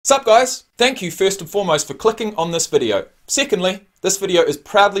Sup guys, thank you first and foremost for clicking on this video. Secondly, this video is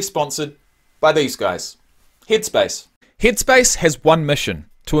proudly sponsored by these guys, Headspace. Headspace has one mission: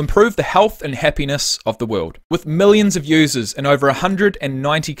 to improve the health and happiness of the world. With millions of users in over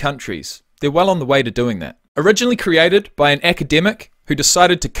 190 countries, they're well on the way to doing that. Originally created by an academic who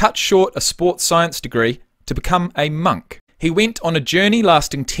decided to cut short a sports science degree to become a monk. He went on a journey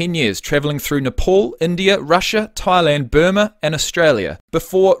lasting 10 years, travelling through Nepal, India, Russia, Thailand, Burma and Australia,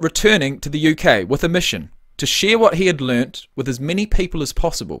 before returning to the UK with a mission to share what he had learnt with as many people as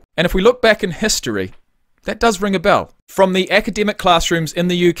possible. And if we look back in history, that does ring a bell. From the academic classrooms in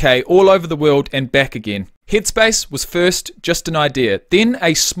the UK, all over the world and back again. Headspace was first just an idea, then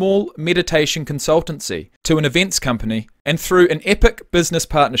a small meditation consultancy to an events company, and through an epic business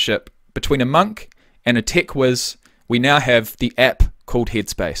partnership between a monk and a tech whiz, we now have the app called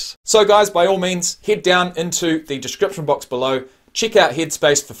Headspace. So guys, by all means, head down into the description box below, check out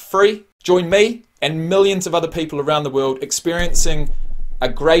Headspace for free, join me and millions of other people around the world experiencing a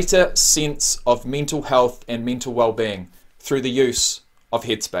greater sense of mental health and mental well-being through the use of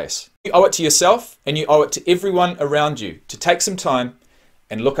Headspace. You owe it to yourself and you owe it to everyone around you to take some time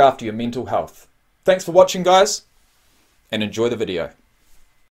and look after your mental health. Thanks for watching guys, and enjoy the video.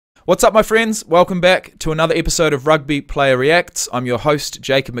 What's up my friends? Welcome back to another episode of Rugby Player Reacts. I'm your host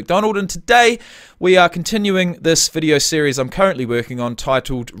Jacob McDonald, and today we are continuing this video series I'm currently working on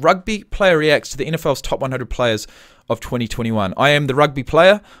titled Rugby Player Reacts to the NFL's Top 100 Players of 2021. I am the rugby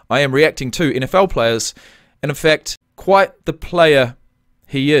player, I am reacting to NFL players, and in fact, quite the player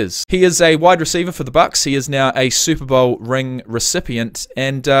he is. He is a wide receiver for the Bucs, he is now a Super Bowl ring recipient,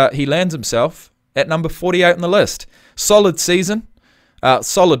 and he lands himself at number 48 on the list. Solid season.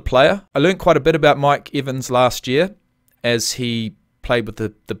 Solid player. I learned quite a bit about Mike Evans last year as he played with the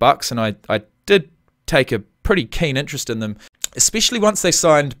Bucs, and I did take a pretty keen interest in them, especially once they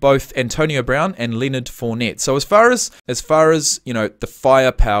signed both Antonio Brown and Leonard Fournette. So as far as you know, the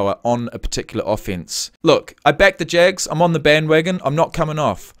firepower on a particular offense. Look, I back the Jags. I'm on the bandwagon. I'm not coming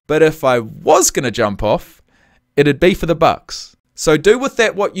off. But if I was going to jump off, it'd be for the Bucs. So do with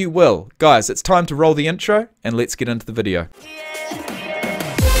that what you will. Guys, it's time to roll the intro and let's get into the video.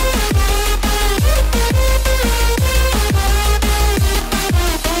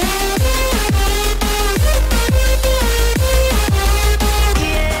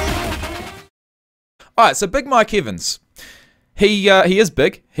 Alright, so big Mike Evans. He is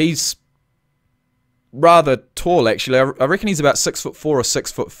big. He's rather tall, actually. I reckon he's about 6'4" or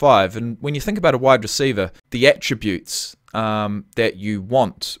 6'5". And when you think about a wide receiver, the attributes that you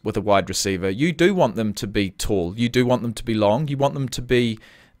want with a wide receiver, you do want them to be tall. You do want them to be long. You want them to be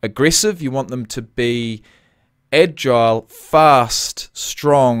aggressive. You want them to be agile, fast,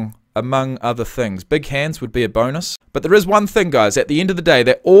 strong, among other things. Big hands would be a bonus. But there is one thing, guys, at the end of the day,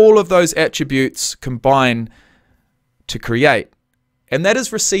 that all of those attributes combine to create, and that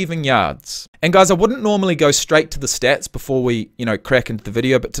is receiving yards. And guys, I wouldn't normally go straight to the stats before we, crack into the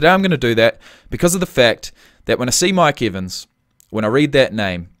video, but today I'm going to do that because of the fact that when I see Mike Evans, when I read that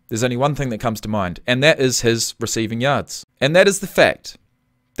name, there's only one thing that comes to mind, and that is his receiving yards. And that is the fact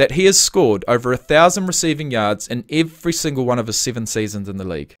that he has scored over 1,000 receiving yards in every single one of his 7 seasons in the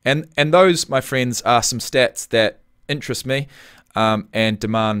league. And those, my friends, are some stats that interest me and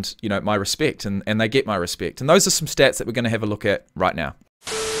demand, my respect, and they get my respect. And those are some stats that we're going to have a look at right now.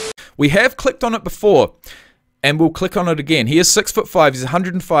 We have clicked on it before, and we'll click on it again. He is 6'5", he's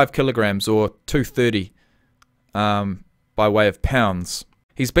 105 kilograms, or 230 by way of pounds.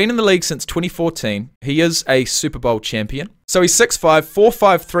 He's been in the league since 2014. He is a Super Bowl champion. So he's 6'5",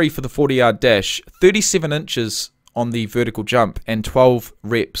 4'5'3" for the 40-yard dash, 37 inches on the vertical jump, and 12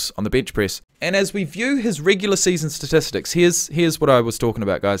 reps on the bench press. And as we view his regular season statistics, here's what I was talking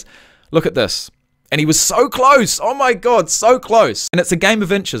about, guys. Look at this. And he was so close. Oh my God, so close. And it's a game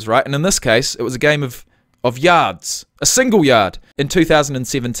of inches, right? And in this case, it was a game of yards. A single yard in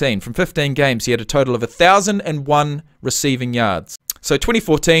 2017. From 15 games, he had a total of 1,001 receiving yards. So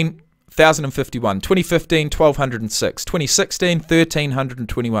 2014, 1,051. 2015, 1,206. 2016,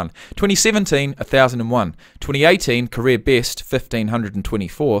 1,321. 2017, 1,001. 2018, career best,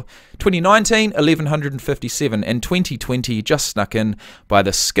 1,524. 2019, 1,157. And 2020 just snuck in by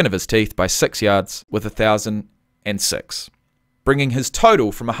the skin of his teeth by 6 yards with 1,006. Bringing his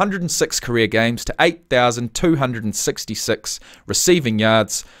total from 106 career games to 8,266 receiving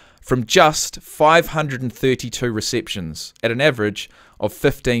yards from just 532 receptions at an average of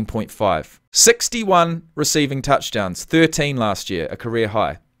 15.5. 61 receiving touchdowns, 13 last year, a career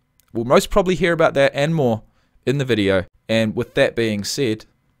high. We'll most probably hear about that and more in the video. And with that being said,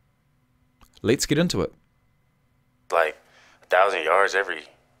 let's get into it. Like 1,000 yards every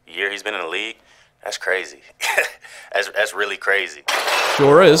year he's been in the league, that's crazy. That's really crazy.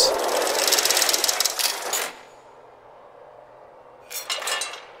 Sure is.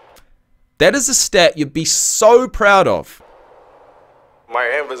 That is a stat you'd be so proud of.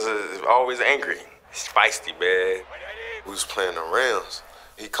 Mike Evans is always angry. He's feisty, man. We was playing the Rams.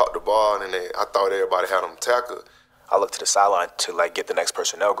 He caught the ball, and I thought everybody had him tackled. I looked to the sideline to like get the next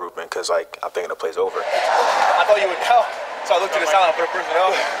personnel group in because like I'm thinking the play's over. I thought you would know, so I looked to the sideline for the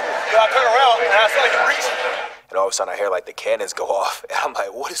personnel. Then I turned around and I saw you reach. And all of a sudden I hear like the cannons go off, and I'm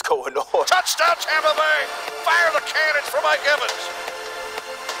like, what is going on? Touchdown, Tampa Bay! Fire the cannons for Mike Evans.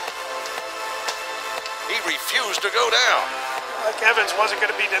 He refused to go down. Mike Evans wasn't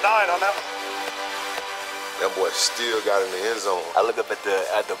going to be denied on that one. That boy still got in the end zone. I look up at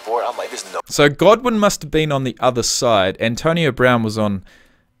the board, I'm like, there's no. So Godwin must have been on the other side. Antonio Brown was on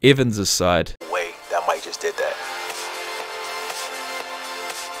Evans's side. way that Mike just did that.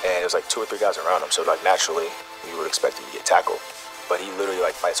 And it was like 2 or 3 guys around him, so like naturally you would expect him to get tackled. But he literally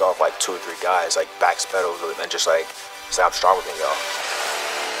like fights off like 2 or 3 guys, like backs pedals, and just like say, I'm stronger than y'all.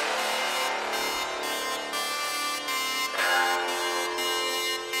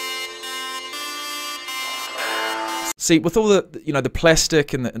 See, with all the the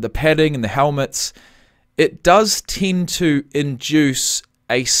plastic and the padding and the helmets, it does tend to induce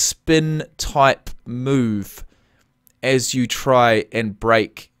a spin type move as you try and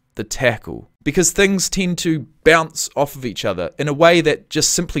break the tackle, because things tend to bounce off of each other in a way that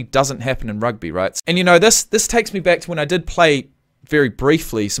just simply doesn't happen in rugby, right? And this takes me back to when I did play very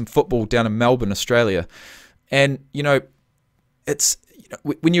briefly some football down in Melbourne, Australia, and it's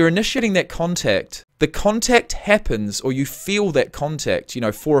when you're initiating that contact, the contact happens, or you feel that contact,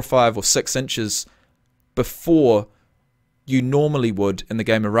 4 or 5 or 6 inches before you normally would in the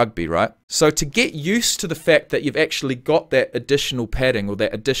game of rugby, right? So to get used to the fact that you've actually got that additional padding or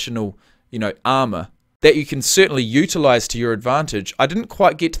that additional, armor that you can certainly utilize to your advantage, I didn't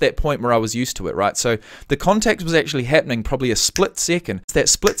quite get to that point where I was used to it, right? So the contact was actually happening probably a split second. It's that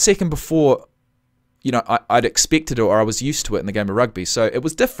split second before I'd expected it or I was used to it in the game of rugby. So it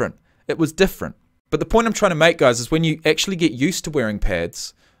was different. It was different. But the point I'm trying to make, guys, is when you actually get used to wearing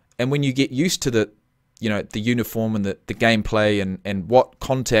pads, and when you get used to the uniform and the gameplay and what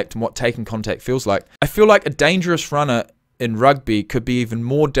contact and what taking contact feels like, I feel like a dangerous runner in rugby could be even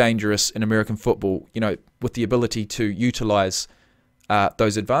more dangerous in American football, with the ability to utilize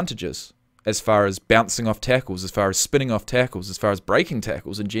those advantages as far as bouncing off tackles, as far as spinning off tackles, as far as breaking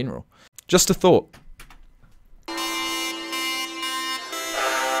tackles in general. Just a thought.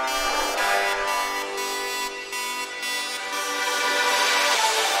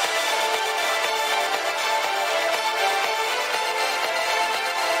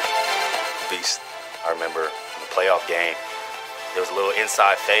 I remember in the playoff game, there was a little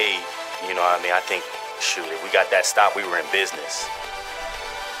inside fade, I think, shoot, if we got that stop, we were in business.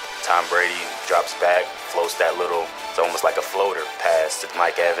 Tom Brady drops back, floats that little, it's almost like a floater pass to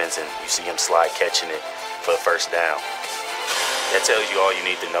Mike Evans, and you see him slide catching it for the first down. That tells you all you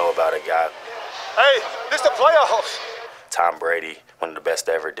need to know about a guy. Hey, this the playoffs. Tom Brady, one of the best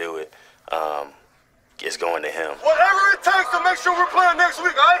to ever do it, is going to him. Whatever it takes to make sure we're playing next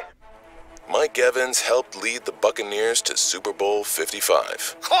week, all right? Mike Evans helped lead the Buccaneers to Super Bowl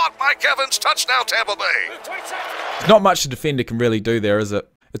 55. Caught Mike Evans, touchdown Tampa Bay. There's not much a defender can really do there, is it?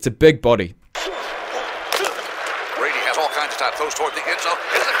 It's a big body. Brady has all kinds of time, throws toward the end zone.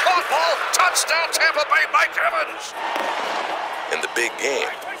 It's a caught ball, touchdown Tampa Bay, Mike Evans. In the big game,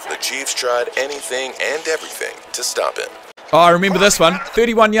 the Chiefs tried anything and everything to stop him. Oh, I remember this one.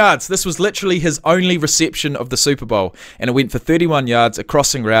 31 yards. This was literally his only reception of the Super Bowl. And it went for 31 yards, a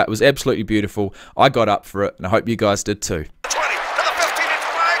crossing route. It was absolutely beautiful. I got up for it, and I hope you guys did too. 20 to the 15, it's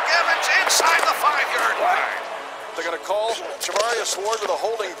Mike Evans inside the 5-yard line. They're going to call Javarius Ward with a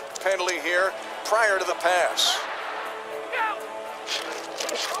holding penalty here prior to the pass.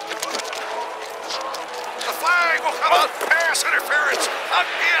 The flag will come out. Pass interference.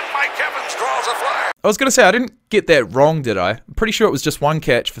 Again, Mike Evans draws a flag. I was going to say, I didn't get that wrong, did I? I'm pretty sure it was just 1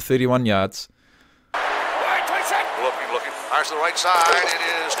 catch for 31 yards. Looking. Fires to the right side. It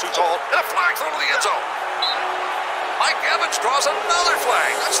is too tall. And a flag thrown to the end zone. Mike Evans draws another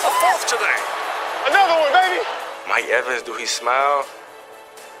flag. That's the 4th today. Another one, baby. Mike Evans, do he smile?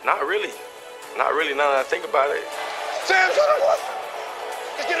 Not really. Not really, now that I think about it. Sam's gonna what?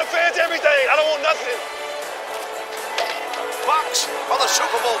 Just get the fans everything. I don't want nothing. Bucs are the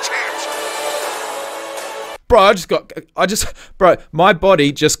Super Bowl champs. Bro, my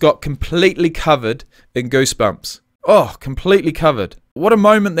body just got completely covered in goosebumps. Oh, completely covered. What a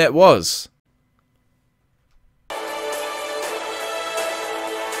moment that was.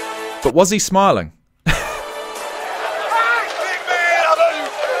 But was he smiling?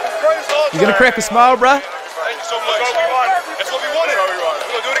 You gonna crack a smile, bruh? Thank you so much. That's what we wanted. We're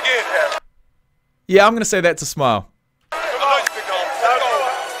gonna do it again. Yeah, I'm gonna say that's a smile. Make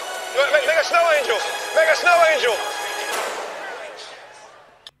a snow angel. Make a snow angel.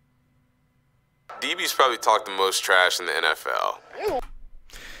 DB's probably talked the most trash in the NFL.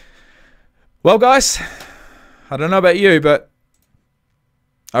 Well, guys, I don't know about you, but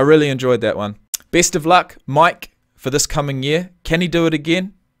I really enjoyed that one. Best of luck, Mike, for this coming year. Can he do it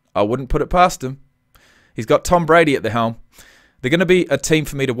again? I wouldn't put it past him. He's got Tom Brady at the helm. They're going to be a team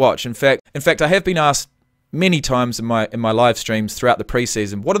for me to watch. In fact, I have been asked many times in my live streams throughout the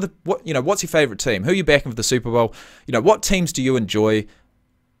preseason, what's your favorite team? Who are you backing for the Super Bowl? What teams do you enjoy?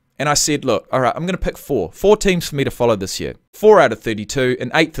 And I said, look, all right, I'm going to pick four teams for me to follow this year. 4 out of 32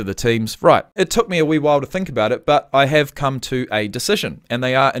 and 8th of the teams. Right. It took me a wee while to think about it, but I have come to a decision, and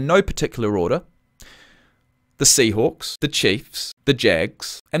they are in no particular order. The Seahawks, the Chiefs, the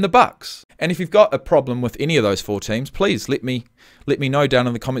Jags, and the Bucs. And if you've got a problem with any of those 4 teams, please let me know down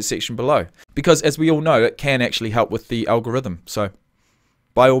in the comment section below. Because as we all know, it can actually help with the algorithm. So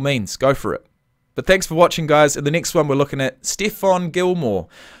by all means, go for it. But thanks for watching, guys. In the next one, we're looking at Stephon Gilmore,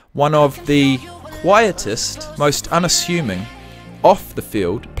 one of the quietest, most unassuming off the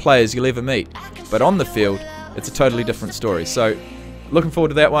field players you'll ever meet. But on the field, it's a totally different story. So looking forward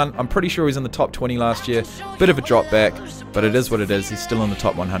to that one. I'm pretty sure he's in the top 20 last year. Bit of a drop back, but it is what it is. He's still in the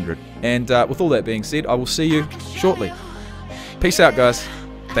top 100. And with all that being said, I will see you shortly. Peace out, guys.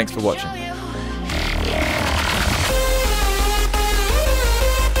 Thanks for watching.